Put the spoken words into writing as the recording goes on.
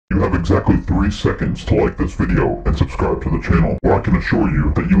You have exactly 3 seconds to like this video and subscribe to the channel, or I can assure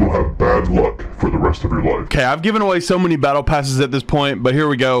you that you will have bad luck for the rest of your life. Okay, I've given away so many battle passes at this point, but here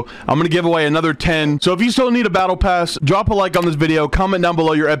we go. I'm gonna give away another 10. So if you still need a battle pass, drop a like on this video, comment down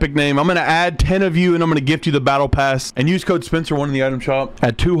below your epic name. I'm gonna add 10 of you and I'm gonna gift you the battle pass, and use code Spencer1 in the item shop.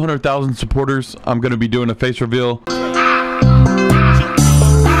 At 200,000 supporters, I'm gonna be doing a face reveal.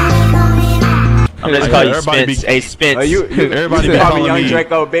 Let's call you Spence. Hey, Spence. Everybody be call me calling Young me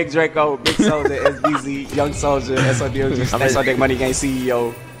Draco, Big Draco, Big Soldier, SBZ, Young Soldier, SODOG, SODOG Money Gang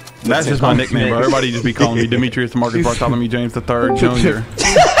CEO. That's just my nickname, bro. Everybody just be calling me Demetrius, Marcus Bartholomew James III Jr.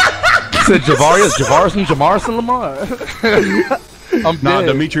 Said Jamarson Lamar. I'm dead.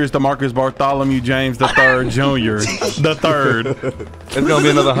 Demetrius DeMarcus Bartholomew James III Jr. the third. It's gonna be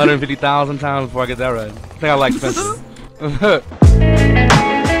another 150,000 times before I get that right. I think I like Spencer.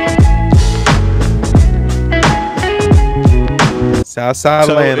 Southside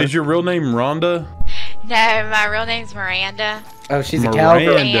So, Atlanta. is your real name Rhonda? No, my real name's Miranda. Oh, she's a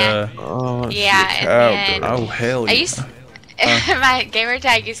cowgirl. Miranda. Oh, Yeah, and Oh, hell yeah. I used my gamer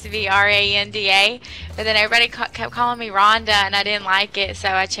tag used to be Randa, but then everybody kept calling me Rhonda, and I didn't like it, so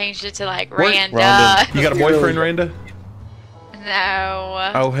I changed it to like Randa. Rhonda. You got a boyfriend, Randa?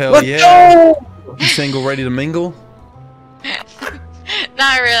 No. Oh, hell yeah. You single, ready to mingle?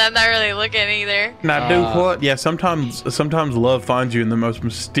 Not really. I'm not really looking either. Now, do what? Yeah, sometimes love finds you in the most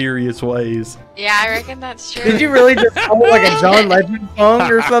mysterious ways. Yeah, I reckon that's true. Did you really just call it like a John Legend song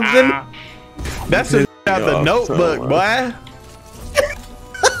or something? That's a out the notebook, boy.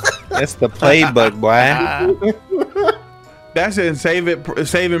 That's the playbook, boy. That's in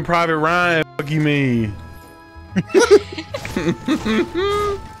Saving Private Ryan. Fuck you mean?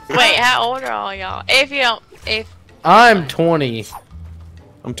 Wait, how old are all y'all? If I'm 20.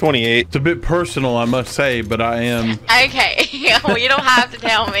 I'm 28. It's a bit personal, I must say, but I am. okay, well, you don't have to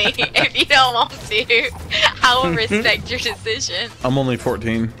tell me if you don't want to. I will respect your decision. I'm only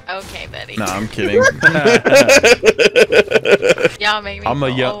 14. Okay, buddy. Nah, I'm kidding. Y'all make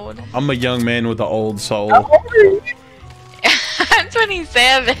me old. I'm a young man with an old soul. I'm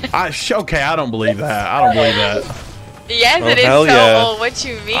 27. Okay, I don't believe that. I don't believe that. Yes, Oh, it is hell so yeah. old. What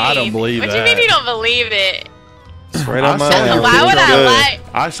you mean? I don't believe what that. What you mean you don't believe it? It's right on my Why would I lie?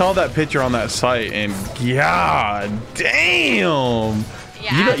 I saw that picture on that site, and god damn,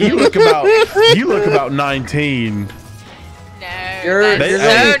 Yeah. you look about 19. No, You're- that's you're so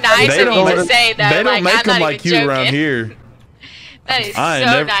like- nice they of you don't- to say that. They don't like, make I'm them not like even you around joking. here. That is so I ain't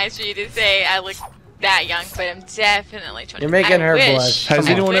never- nice for you to say. I look that young, but I'm definitely 20. You're making her blush. Has Come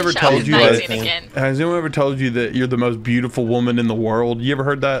on. anyone ever I was told you 19 that? again. Has anyone ever told you that you're the most beautiful woman in the world? You ever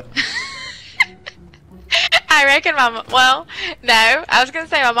heard that? I reckon well, no. I was gonna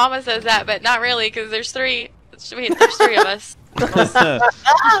say my mama says that, but not really, because there's three. There's 3 of us. So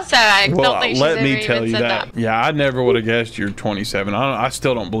I don't think she's let ever me tell even you said that. Yeah, I never would have guessed you're 27. I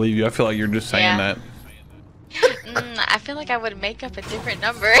still don't believe you. I feel like you're just saying Yeah. that. I feel like I would make up a different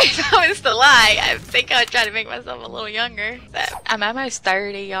number if I was to lie. I think I would try to make myself a little younger. I'm almost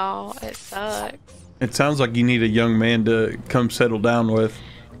 30, y'all. It sucks. It sounds like you need a young man to come settle down with.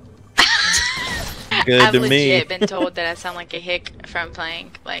 Good I've to me. legit been told that I sound like a hick from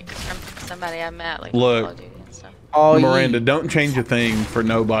playing, like, from somebody I met, like, Look. Call of Duty and stuff. Oh, Miranda, don't change a thing for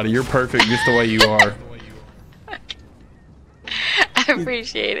nobody. You're perfect just the way you are. I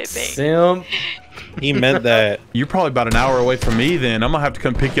appreciate it, thanks. Sim. He meant that. You're probably about an hour away from me then. I'm gonna have to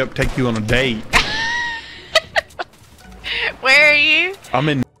come pick you up, take you on a date. Where are you? I'm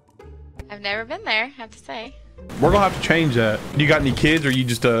in. I've never been there, I have to say. We're gonna have to change that. You got any kids, or you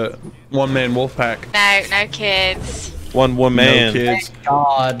just a one-man wolf pack? No man. One No man. kids.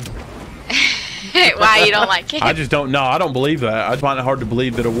 God. Why you don't like kids? I just don't know. I don't believe that. I find it hard to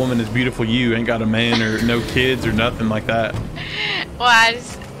believe that a woman as beautiful you ain't got a man or no kids or nothing like that. Well, I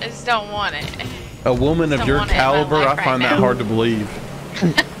just don't want it. A woman of Don't your want it in my caliber, life I right find that now. hard to believe.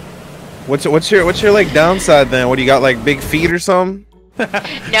 What's your like downside then? What do you got, like big feet or something? No, I'm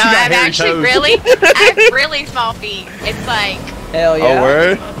hairy actually toes. I have really small feet. It's like Hell yeah. Oh,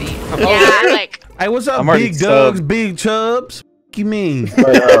 word? small feet. Yeah, like Hey, what's up, I'm already big dogs, subbed. big chubs? What you mean?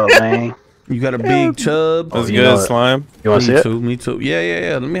 What up, man? You got a big chub? That's you good, know it. Slime. You want to see Me it? too, me too.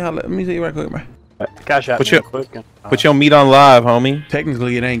 Yeah. Let me see you right quick, man. Cash out Put me your- real quick. Put your meat on live, homie.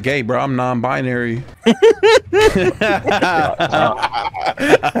 Technically, it ain't gay, bro. I'm non-binary.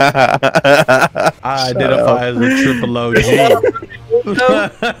 I identify as a triple OG. It's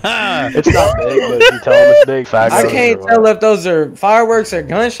not big, but if you tell them it's big, fact. I can't tell if those are fireworks or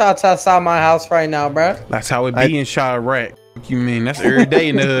gunshots outside my house right now, bro. That's how it be in Chirac. You mean that's every day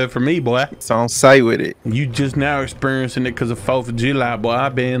in the hood for me, boy. It's on site with it. You just now experiencing it because of 4th of July, boy.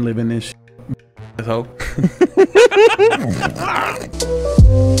 I've been living this shit. So.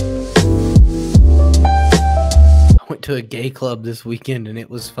 I went to a gay club this weekend and it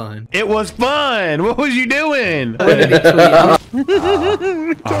was fun. It was fun. What was you doing? Oh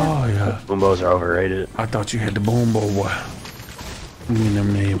yeah. Boombos are overrated. I thought you had the boom boy. You want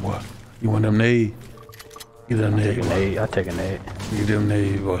them knee, boy. You want them knee? Get them knee, boy. I take a nade. Get them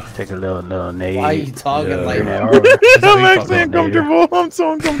knee, boy. Take a little nade. Why are you talking like that? I'm actually uncomfortable. I'm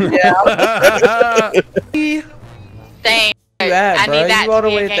so uncomfortable. Dang. Where you at, I bro? need that You all the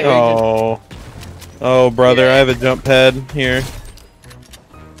to be way a there. game. Oh. Oh, brother, I have a jump pad here.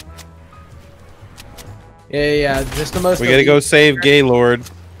 Yeah. Just the most. We gotta go save Gaylord.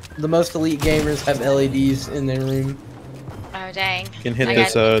 The most elite gamers have LEDs in their room. Oh dang. Can hit I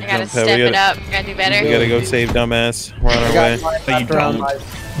this gotta jump step pad. it up. Gotta do better. We gotta go save dumbass. We're on our way. No, you don't.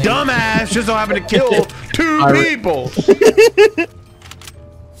 Dumbass just so happened to kill 2 people.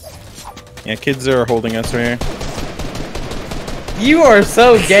 Yeah, kids are holding us right here. You are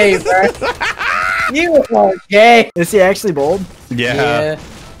so gay, bro. You are gay. Is he actually bold? Yeah.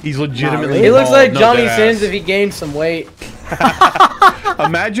 He's legitimately. He looks like bald, no Johnny deadass. Sins if he gained some weight.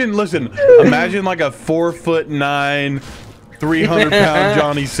 Imagine like a 4'9", 300-pound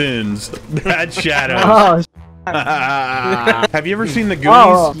Johnny Sins. That shadow. Oh, Have you ever seen the Goonies?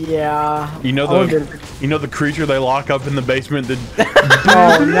 oh yeah. You know the creature they lock up in the basement.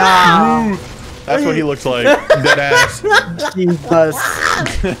 Oh no. That's what he looks like. Dead ass. Jesus.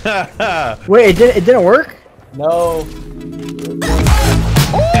 Wait, it didn't work? No.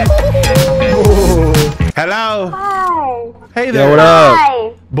 Hello. Hi. Hey there. Yo, what up?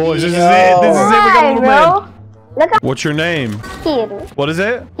 Hi. Boys, this is it. This is it. We got a Hi, little bro. man. Look up What's your name? here. What is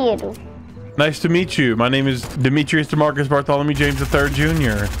it? Here. Nice to meet you. My name is Demetrius DeMarcus Bartholomew James III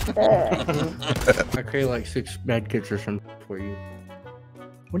Jr. I create like 6 bad kits or something for you.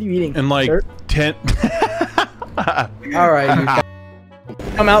 What are you eating? And like Dirt? 10. Alright, you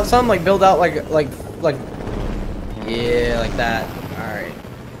come out some, like build out like yeah, like that. Alright.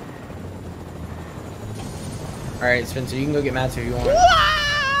 Alright, Spencer, you can go get Matsu if you want.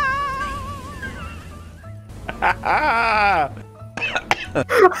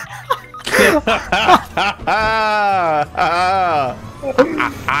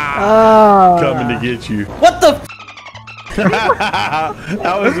 Coming to get you. What the f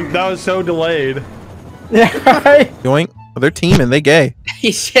that was so delayed. Yoink. Oh, they're teaming. They gay.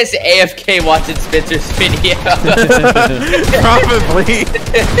 He's just AFK watching Spencer's video. Probably.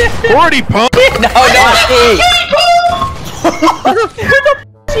 40 pump. No, not me.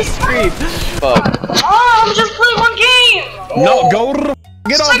 Scream. Fuck. Oh, I'm just playing one game. No, go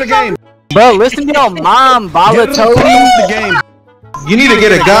get off the game. Bro, listen to your mom, Get off Balatobi. the game. You need to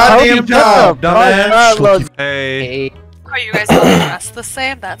get a goddamn job, dumbass. Hey. Are you guys all dressed the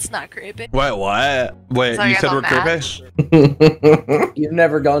same? That's not creepy. Wait, what? Wait, So you you said have we're a creepy? You've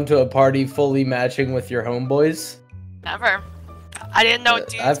never gone to a party fully matching with your homeboys? Never. I didn't know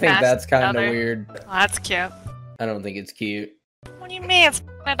dudes I think matched that's kind of together. weird. Oh, that's cute. I don't think it's cute. What do you mean? It's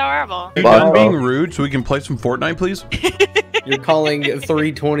adorable. You're done being rude so we can play some Fortnite, please? You're calling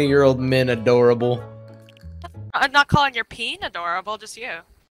 3 20-year-old men adorable. I'm not calling your peen adorable, just you.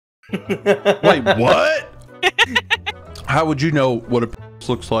 Wait, what? How would you know what a penis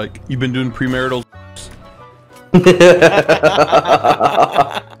looks like? You've been doing premarital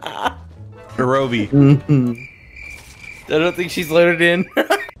Rovi. I don't think she's loaded in.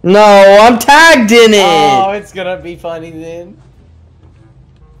 No, I'm tagged in it. Oh, it's gonna be funny then.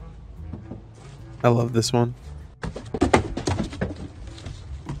 I love this one.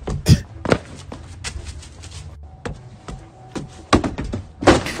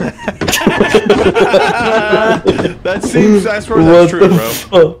 That seems, I swear that's true,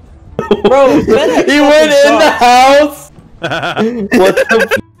 bro. Bro, He went in the house. What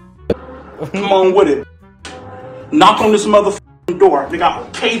the Come on with it. Knock on this motherfucking door. Nigga, I'll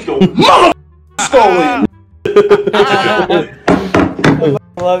cave your mother skull in.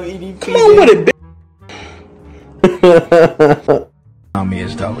 love eating pizza. Come on with it, bitch. I mean,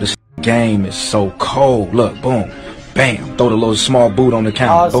 is though this game is so cold. Look, boom, bam, throw the little small boot on the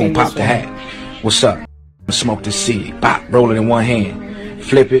counter. Boom, pop the hat. What's up? Smoke this seed. Bop, roll it in one hand.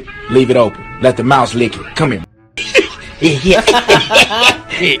 Flip it, leave it open. Let the mouse lick it. Come here.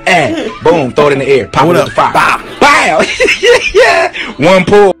 And boom, throw it in the air. Pop it up the fire. Bow, bow. Yeah. One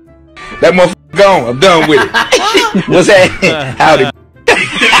pull. That motherfucker gone. I'm done with it. What's that? Howdy.